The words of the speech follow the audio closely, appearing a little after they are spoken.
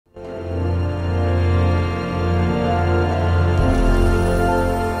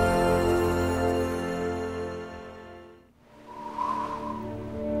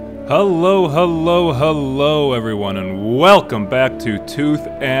Hello, hello, hello everyone, and welcome back to Tooth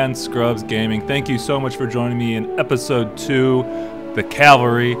and Scrubs Gaming. Thank you so much for joining me in episode 2, the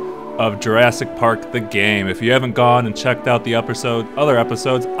Calvary of Jurassic Park, the game. If you haven't gone and checked out the other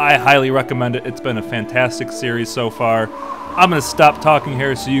episodes, I highly recommend it. It's been a fantastic series so far. I'm going to stop talking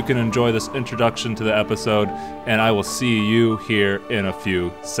here so you can enjoy this introduction to the episode, and I will see you here in a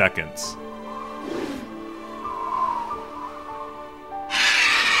few seconds.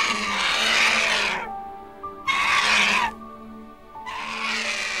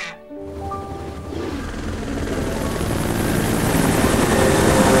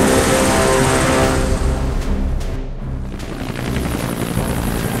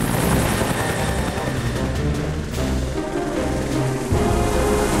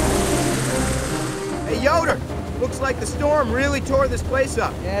 Looks like the storm really tore this place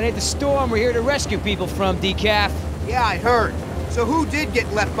up. Yeah, it ain't the storm we're here to rescue people from, Decaf. Yeah, I heard. So who did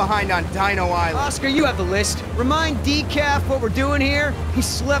get left behind on Dino Island? Oscar, you have the list. Remind Decaf what we're doing here. He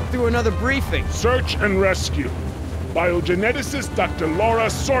slept through another briefing. Search and rescue. Biogeneticist Dr. Laura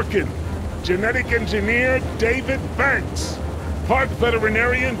Sorkin. Genetic engineer David Banks. Park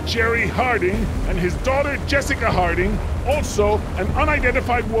veterinarian Jerry Harding and his daughter Jessica Harding. Also, an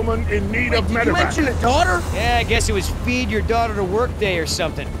unidentified woman in need of medevac. You mentioned a daughter? Yeah, I guess it was feed your daughter to work day or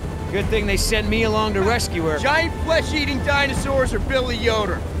something. Good thing they sent me along to rescue her. Giant flesh-eating dinosaurs or Billy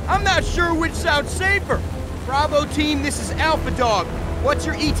Yoder? I'm not sure which sounds safer. Bravo team, this is Alpha Dog. What's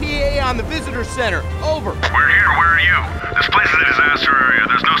your ETA on the visitor center? Over. We're here. Where are you? This place is a disaster area.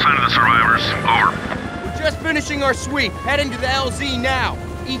 There's no sign of the survivors. Over. We're just finishing our sweep. Heading to the LZ now.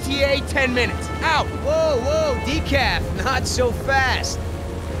 ETA 10 minutes. Out! Whoa, Decaf, not so fast.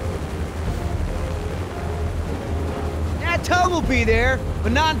 Yeah, Tug will be there,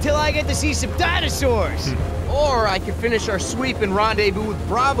 but not until I get to see some dinosaurs. Or I can finish our sweep and rendezvous with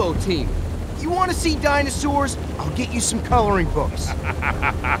Bravo team. You want to see dinosaurs? I'll get you some coloring books.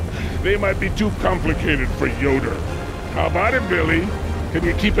 They might be too complicated for Yoder. How about it, Billy? Can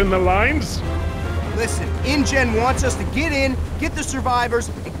you keep in the lines? Listen, InGen wants us to get in, get the survivors,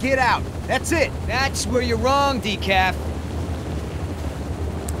 and get out. That's it. That's where you're wrong, Decaf.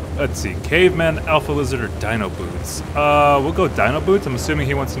 Let's see, Caveman, Alpha Lizard, or Dino Boots? We'll go Dino Boots. I'm assuming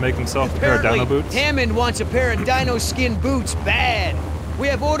he wants to make himself a pair of Dino Boots. Hammond wants a pair of dino skin boots bad. We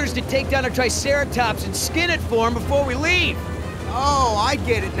have orders to take down a Triceratops and skin it for him before we leave. Oh, I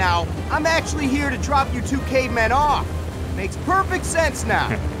get it now. I'm actually here to drop you two cavemen off. Makes perfect sense now.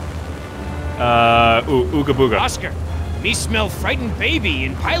 Ooga Booga. Oscar, me smell frightened baby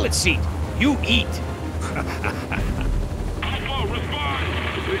in pilot seat. You eat. Alpha, respond.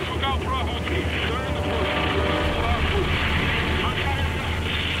 They took out Bravo team.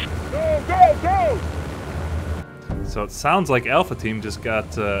 They're in the Go! So it sounds like Alpha Team just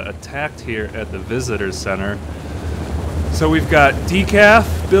got attacked here at the Visitors Center. So we've got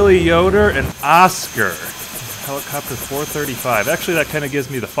Decaf, Billy Yoder, and Oscar. Helicopter 435. Actually, that kind of gives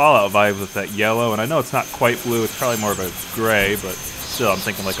me the Fallout vibe with that yellow, and I know it's not quite blue, it's probably more of a gray, but still I'm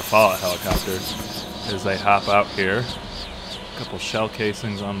thinking like a Fallout helicopter as they hop out here. A couple shell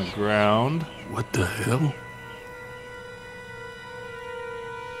casings on the ground. What the hell?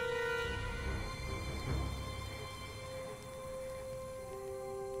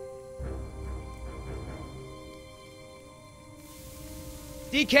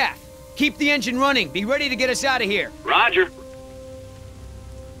 Decaf, keep the engine running. Be ready to get us out of here. Roger.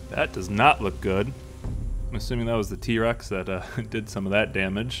 That does not look good. I'm assuming that was the T-Rex that did some of that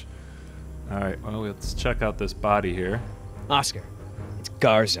damage. Alright, well, let's check out this body here. Oscar, it's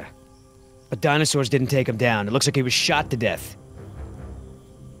Garza. But dinosaurs didn't take him down. It looks like he was shot to death.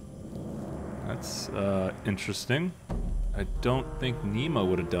 That's interesting. I don't think Nemo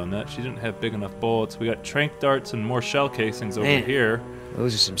would have done that. She didn't have big enough bullets. We got tranq darts and more shell casings over here.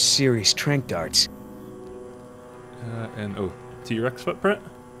 Those are some serious tranq darts. And T-Rex footprint?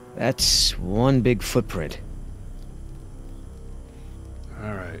 That's one big footprint.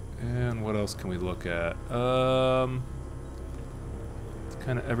 Alright, and what else can we look at? It's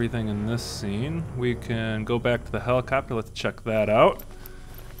kind of everything in this scene. We can go back to the helicopter. Let's check that out.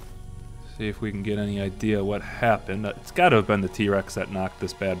 See if we can get any idea what happened. It's got to have been the T-Rex that knocked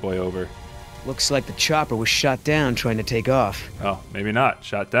this bad boy over. Looks like the chopper was shot down trying to take off. Oh, maybe not.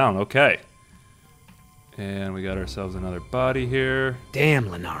 Shot down. Okay. And we got ourselves another body here.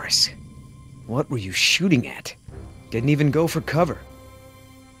 Damn, Linares. What were you shooting at? Didn't even go for cover.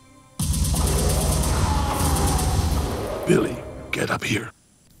 Billy, get up here.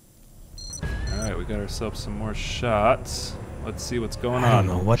 Alright, we got ourselves some more shots. Let's see what's going I on.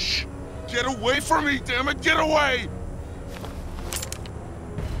 don't know what. Get away from me, damn it! Get away!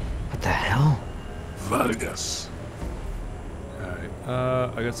 What the hell? Vargas.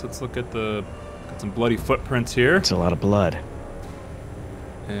 Alright, I guess let's look at got some bloody footprints here. It's a lot of blood.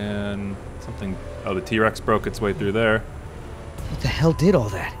 And something, oh, the T-Rex broke its way through there. What the hell did all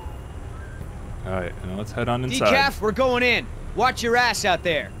that? Alright, now let's head on inside. Decaf, we're going in. Watch your ass out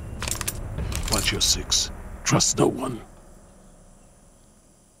there. Watch your six. Trust no one.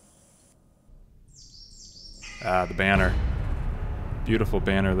 Ah, the banner. Beautiful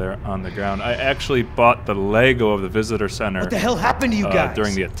banner there on the ground. I actually bought the Lego of the visitor center. What the hell happened to you guys?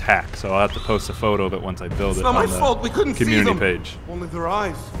 During the attack, so I'll have to post a photo of it once I build it It's not my on the fault. We couldn't see community them. page. Only their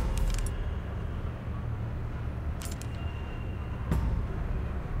eyes.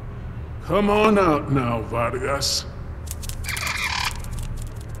 Come on out now, Vargas.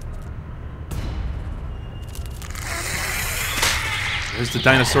 There's the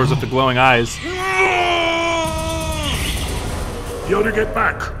dinosaurs with the glowing eyes. Yoda, get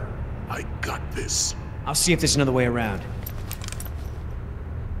back. I got this. I'll see if there's another way around.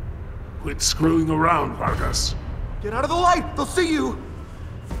 Quit screwing around, Vargas. Get out of the light. They'll see you.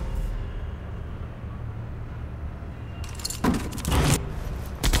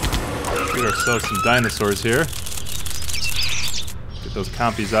 Get ourselves some dinosaurs here. Get those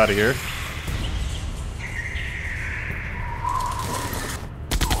compies out of here.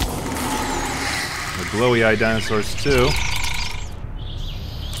 The glowy eye dinosaurs too.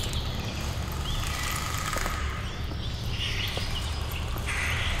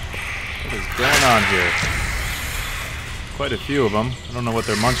 What is going on here? Quite a few of them. I don't know what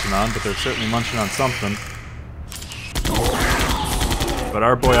they're munching on, but they're certainly munching on something. But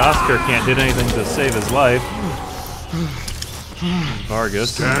our boy Oscar can't hit anything to save his life.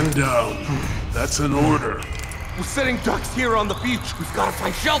 Vargas. Stand down. That's an order. We're setting ducks here on the beach. We've got to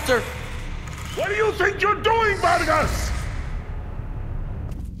find shelter. What do you think you're doing, Vargas?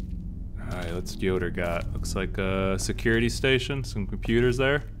 Alright, let's see what Yoder got. Looks like a security station, some computers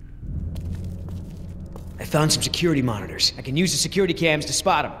there. I found some security monitors. I can use the security cams to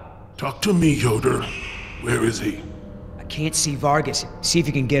spot them. Talk to me, Yoder. Where is he? I can't see Vargas. See if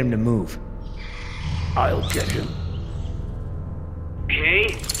you can get him to move. I'll get him. Okay,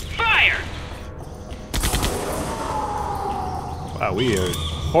 fire! Wow, we are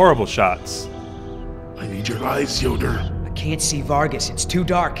horrible shots. I need your eyes, Yoder. I can't see Vargas. It's too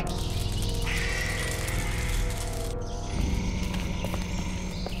dark.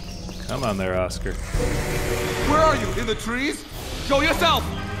 Come on there, Oscar. Where are you? In the trees? Show yourself.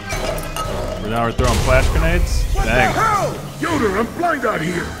 Now we're throwing flash grenades? What Dang. the hell? Yoder, I'm blind out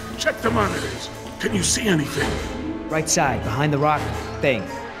here. Check the monitors. Can you see anything? Right side, behind the rock thing.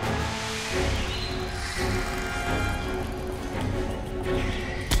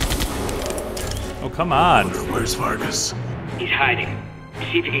 Oh, come on. Yoder, where's Vargas? He's hiding.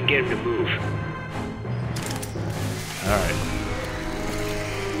 See if you can get him to move. Alright.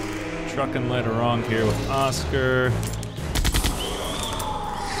 Trucking right along here with Oscar.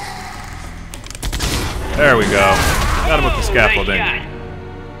 There we go. Got him with the scaffolding. Nice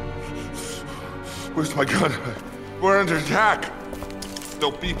shot. Where's my gun? We're under attack.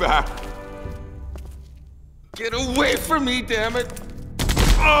 They'll be back. Get away from me, damn it.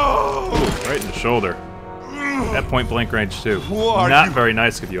 Oh! Right in the shoulder. At point blank range too. Who are Not you? very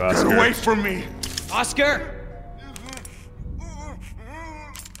nice of you, Oscar. Get away from me. Oscar!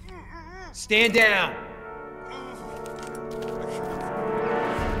 Stand down.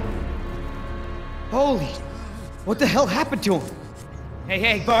 Holy... What the hell happened to him?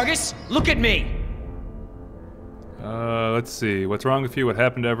 Hey, Vargas, look at me! Let's see. What's wrong with you? What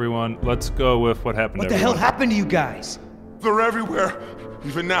happened to everyone? Let's go with what happened What to the hell everyone. happened to you guys? They're everywhere.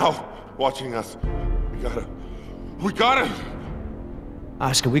 Even now, watching us. We gotta...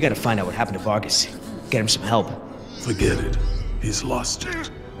 Oscar, we gotta find out what happened to Vargas. Get him some help. Forget it. He's lost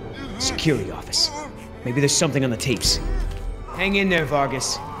it. Security office. Maybe there's something on the tapes. Hang in there,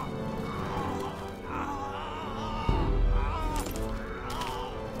 Vargas.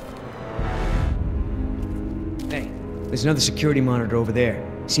 Hey, there's another security monitor over there.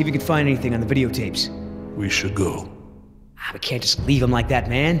 See if you can find anything on the videotapes. We should go. We can't just leave him like that,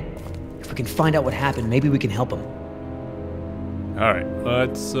 man. If we can find out what happened, maybe we can help him. Alright,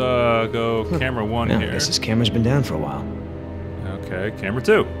 let's go camera one Well, I here. guess this camera's been down for a while. Okay, camera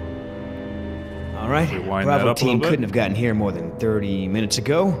two. All right, Rewind that Bravo up a little team bit. couldn't have gotten here more than 30 minutes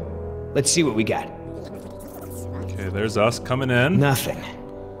ago. Let's see what we got. Okay, there's us coming in. Nothing.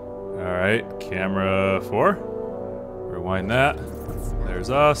 Alright, camera four. Rewind that. There's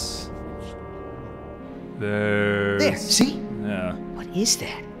us. There's... There, see? Yeah. What is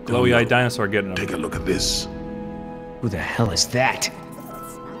that? Glowy-eyed dinosaur getting Take him. a look at this. Who the hell is that?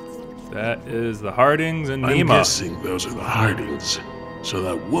 That is the Hardings and I'm Nima. guessing those are the Hardings. So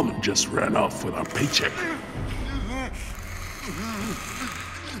that woman just ran off with our paycheck.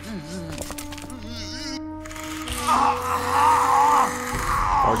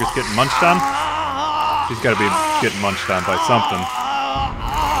 Vargas getting munched on? He's got to be getting munched on by something.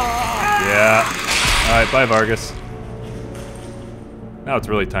 Yeah. Alright, bye Vargas. Now it's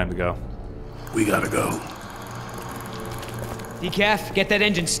really time to go. We gotta go. Decaf, get that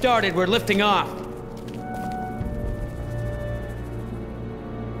engine started. We're lifting off.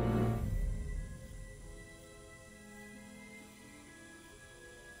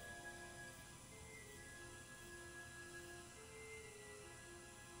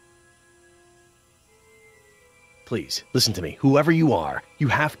 Please, listen to me. Whoever you are, you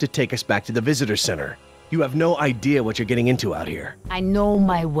have to take us back to the visitor center. You have no idea what you're getting into out here. I know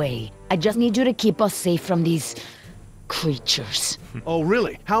my way. I just need you to keep us safe from these creatures. Oh,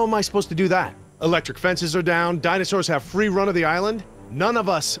 really? How am I supposed to do that? Electric fences are down, dinosaurs have free run of the island. None of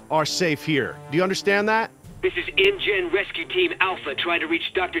us are safe here. Do you understand that? This is InGen Rescue Team Alpha trying to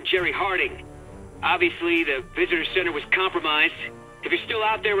reach Dr. Jerry Harding. Obviously, the visitor center was compromised. If you're still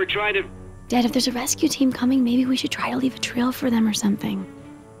out there, we're trying to... Dad, if there's a rescue team coming, maybe we should try to leave a trail for them or something.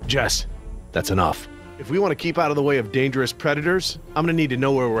 Jess, that's enough. If we want to keep out of the way of dangerous predators, I'm gonna need to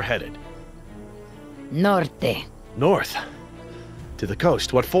know where we're headed. Norte. North? To the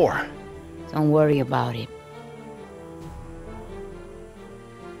coast, what for? Don't worry about it.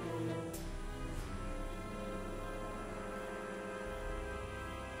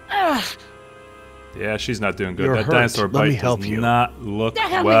 Ugh. Yeah, she's not doing good. You're That hurt. dinosaur Let me bite help does you. not look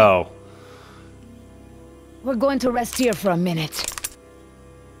Help me. well. We're going to rest here for a minute.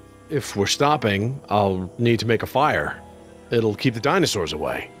 If we're stopping, I'll need to make a fire. It'll keep the dinosaurs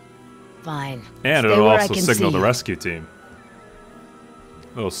away. Fine. And Stay it'll where I also can signal see the you. rescue team.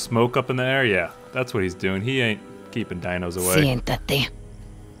 A little smoke up in the air? Yeah, that's what he's doing. He ain't keeping dinos away. Siéntate.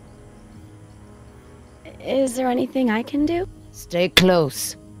 Is there anything I can do? Stay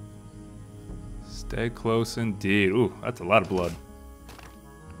close. Stay close indeed. Ooh, that's a lot of blood.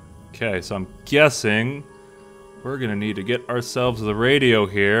 Okay, so I'm guessing we're gonna need to get ourselves the radio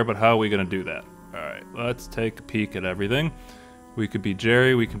here, but how are we gonna do that? Alright, let's take a peek at everything. We could be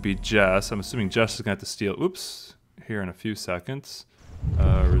Jerry, we could be Jess. I'm assuming Jess is gonna have to steal, oops, here in a few seconds.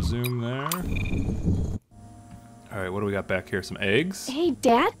 Resume there. Alright, what do we got back here? Some eggs? Hey,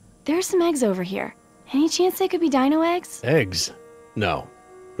 Dad, there's some eggs over here. Any chance they could be dino eggs? Eggs? No.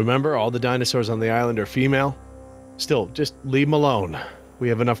 Remember, all the dinosaurs on the island are female? Still, just leave them alone. We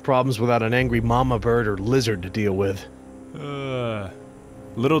have enough problems without an angry mama bird or lizard to deal with.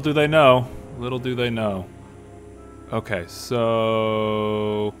 Little do they know. Little do they know. Okay,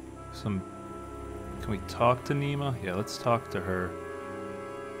 so... Can we talk to Nima? Yeah, let's talk to her.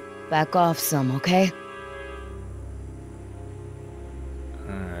 Back off some, okay?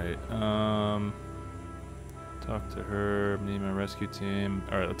 Alright, talk to her, Nima rescue team.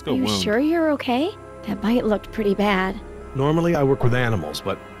 Alright, let's go Are you wound. sure you're okay? That bite looked pretty bad. Normally, I work with animals,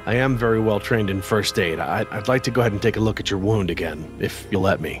 but I am very well trained in first aid. I'd like to go ahead and take a look at your wound again, if you'll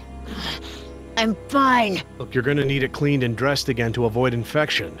let me. I'm fine. Look, you're gonna need it cleaned and dressed again to avoid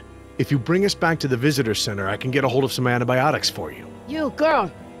infection. If you bring us back to the visitor center, I can get a hold of some antibiotics for you. You,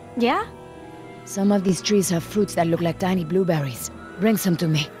 girl. Yeah? Some of these trees have fruits that look like tiny blueberries. Bring some to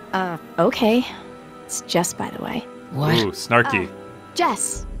me. Okay. It's Jess, by the way. What? Ooh, snarky.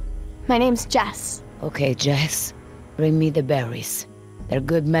 Jess. My name's Jess. Okay, Jess. Bring me the berries. They're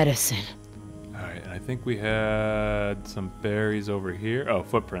good medicine. Alright, and I think we had some berries over here. Oh,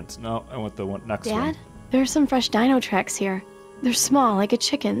 footprints. No, I want the next one. Dad, there's some fresh dino tracks here. They're small, like a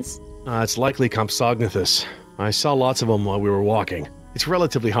chicken's. It's likely Compsognathus. I saw lots of them while we were walking. It's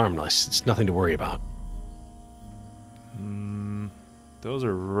relatively harmless. It's nothing to worry about. Those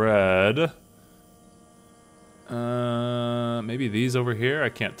are red. Maybe these over here? I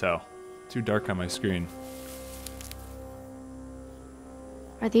can't tell. Too dark on my screen.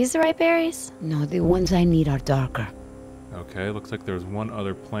 Are these the right berries? No, the ones I need are darker. Okay, looks like there's one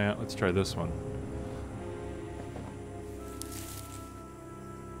other plant. Let's try this one.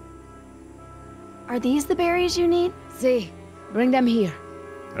 Are these the berries you need? See, bring them here.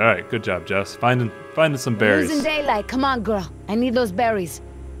 Alright, good job, Jess. Finding some berries. Losing daylight. Come on, girl. I need those berries.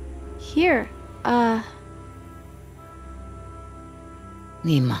 Here.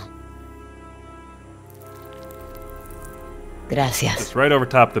 Nima. Gracias. It's right over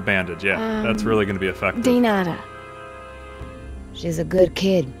top the bandage, yeah. That's really going to be effective. De nada. She's a good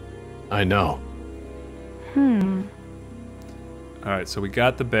kid. I know. Alright, so we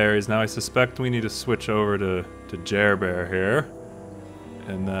got the berries. Now I suspect we need to switch over to Jer Bear here.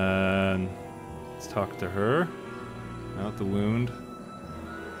 And then let's talk to her. Out the wound.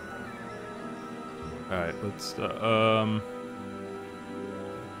 Alright, let's go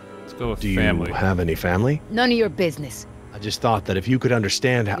with family. Do you have any family? None of your business. I just thought that if you could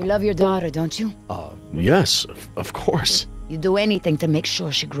understand how... You love your daughter, don't you? Yes, of course. You do anything to make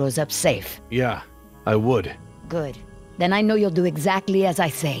sure she grows up safe. Yeah, I would. Good. Then I know you'll do exactly as I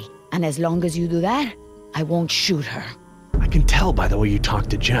say. And as long as you do that, I won't shoot her. I can tell by the way you talk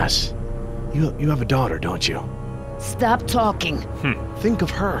to Jess. You have a daughter, don't you? Stop talking. Think of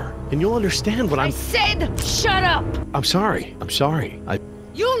her, and you'll understand what I said shut up! I'm sorry.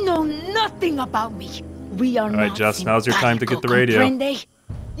 You know nothing about me. We are not. Alright, Jess, now's your time to get the radio. Comprende?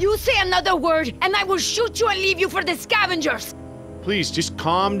 You say another word, and I will shoot you and leave you for the scavengers. Please, just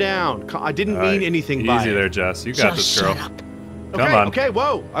calm down. I didn't mean anything by it. Easy there, Jess. You got this, girl. Shut up. Come on. Okay,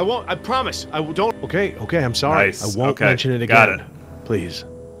 whoa. I won't. I promise. I don't. Okay, I'm sorry. Nice. I won't mention it again. Got it. Please.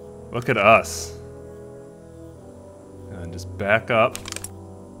 Look at us. And just back up.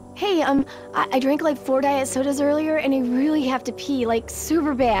 Hey, I drank like 4 diet sodas earlier, and I really have to pee, like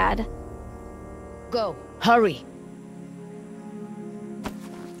super bad. Go. Hurry.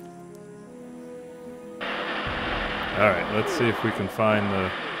 Alright, let's see if we can find the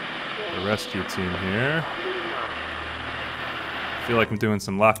rescue team here. I feel like I'm doing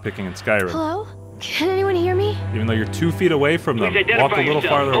some lockpicking in Skyrim. Hello? Can anyone hear me? Even though you're 2 feet away from them, walk a little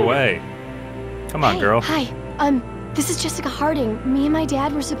farther away. Come on, girl. Hi, this is Jessica Harding. Me and my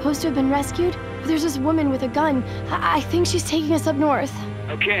dad were supposed to have been rescued, but there's this woman with a gun. I think she's taking us up north.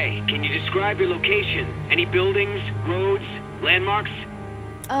 Okay, can you describe your location? Any buildings, roads, landmarks?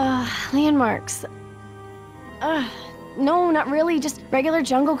 Landmarks. No, not really. Just regular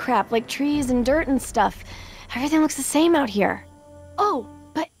jungle crap, like trees and dirt and stuff. Everything looks the same out here. Oh,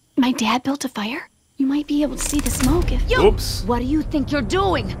 but my dad built a fire? You might be able to see the smoke if... Oops. What do you think you're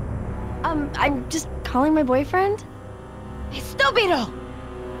doing? I'm just calling my boyfriend. Estupido!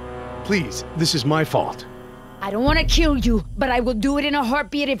 Please, this is my fault. I don't want to kill you, but I will do it in a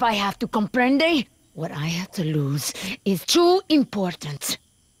heartbeat if I have to, comprende? What I have to lose is too important.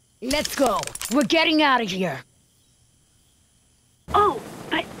 Let's go. We're getting out of here. Oh,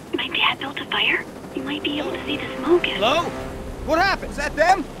 but my dad built a fire? You might be able to see the smoke if... Hello? What happened? Was that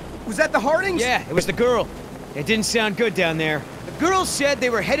them? Was that the Hardings? Yeah, it was the girl. It didn't sound good down there. The girl said they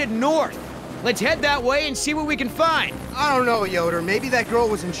were headed north. Let's head that way and see what we can find. I don't know, Yoder. Maybe that girl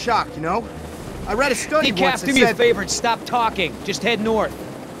was in shock, you know? I read a study once Decaf, that do me a said... favor and stop talking. Just head north.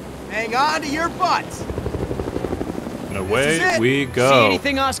 Hang on to your butts. And away we See go.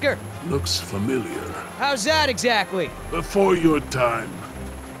 anything, Oscar? Looks familiar. How's that exactly? Before your time.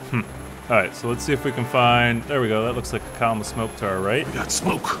 Alright, so let's see if we can find... There we go. That looks like a column of smoke to our right. We got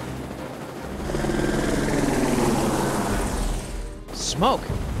smoke. Smoke.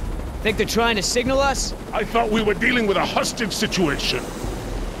 Think they're trying to signal us? I thought we were dealing with a hostage situation.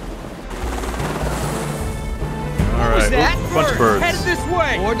 What was that? Bunch of birds. Headed this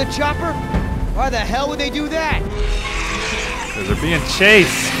way. Board the chopper? Why the hell would they do that? Because they're being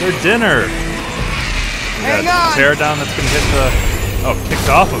chased. They're dinner. Hang on. Tear down that's gonna hit the... Oh, kicked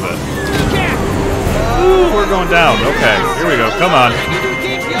off of it. Ooh, we're going down. Okay, here we go. Come on.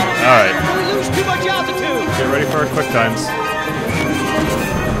 Alright. We lose too much altitude. Get ready for our quick times.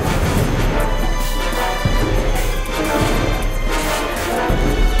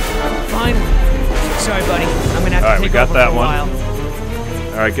 Finally. Sorry, buddy. I'm gonna have Alright, to we take got over that for a one. while.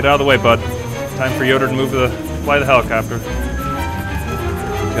 Alright, get out of the way, bud. Time for Yoder to fly the helicopter.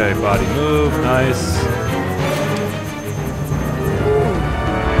 Okay, body move. Nice.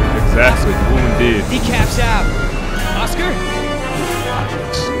 Exactly. Ooh, indeed. Decap's out. Oscar?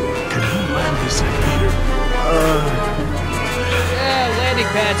 Can you land this thing here? Yeah, landing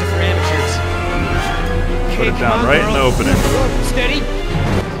pads are for amateurs. Put it down right in the opening. Steady.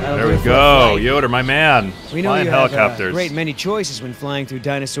 There we go. Yoder, my man. We know Flying you helicopters. have a great many choices when flying through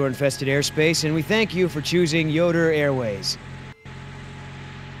dinosaur-infested airspace, and we thank you for choosing Yoder Airways.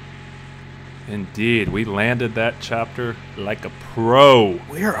 Indeed, we landed that chopper like a pro.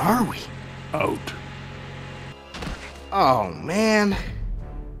 Where are we? Out. Oh, man.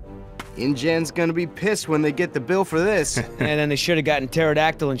 InGen's gonna be pissed when they get the bill for this. And then they should have gotten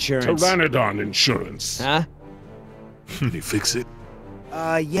pterodactyl insurance. Pteranodon insurance. Huh? Can you fix it?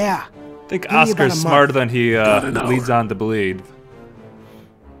 Yeah. I think Give me about Oscar's a smarter than he an hour. leads on to believe.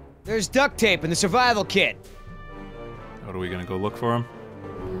 There's duct tape in the survival kit. What are we gonna go look for him?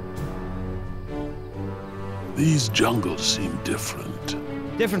 These jungles seem different.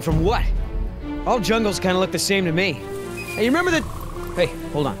 Different from what? All jungles kind of look the same to me. Hey, you remember the... Hey,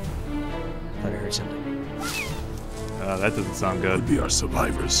 hold on. Thought I heard something. That doesn't sound good. Could be our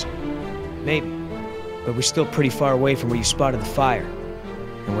survivors. Maybe. But we're still pretty far away from where you spotted the fire.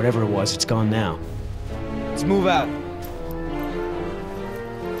 And whatever it was, it's gone now. Let's move out.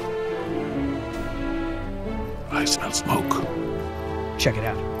 I smell smoke. Check it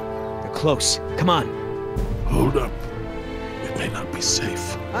out. They're close. Come on. Hold up. It may not be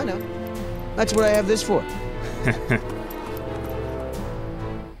safe. I know. That's what I have this for.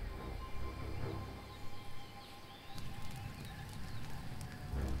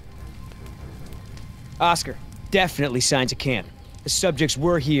 Oscar, definitely signs of camp. The subjects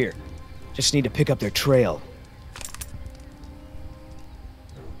were here. Just need to pick up their trail.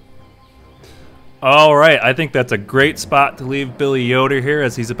 All right, I think that's a great spot to leave Billy Yoder here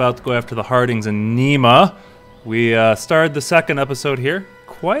as he's about to go after the Hardings and Nema. We started the second episode here.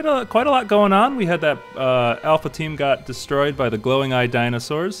 Quite a lot going on. We had that Alpha team got destroyed by the glowing eye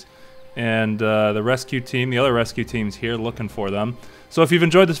dinosaurs, and the rescue team, the other rescue team's here looking for them. So if you've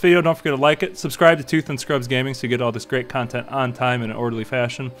enjoyed this video, don't forget to like it, subscribe to Tooth and Scrubs Gaming so you get all this great content on time in an orderly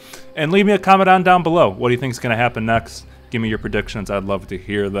fashion, and leave me a comment on down below. What do you think is going to happen next? Give me your predictions. I'd love to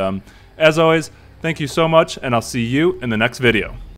hear them. As always, thank you so much, and I'll see you in the next video.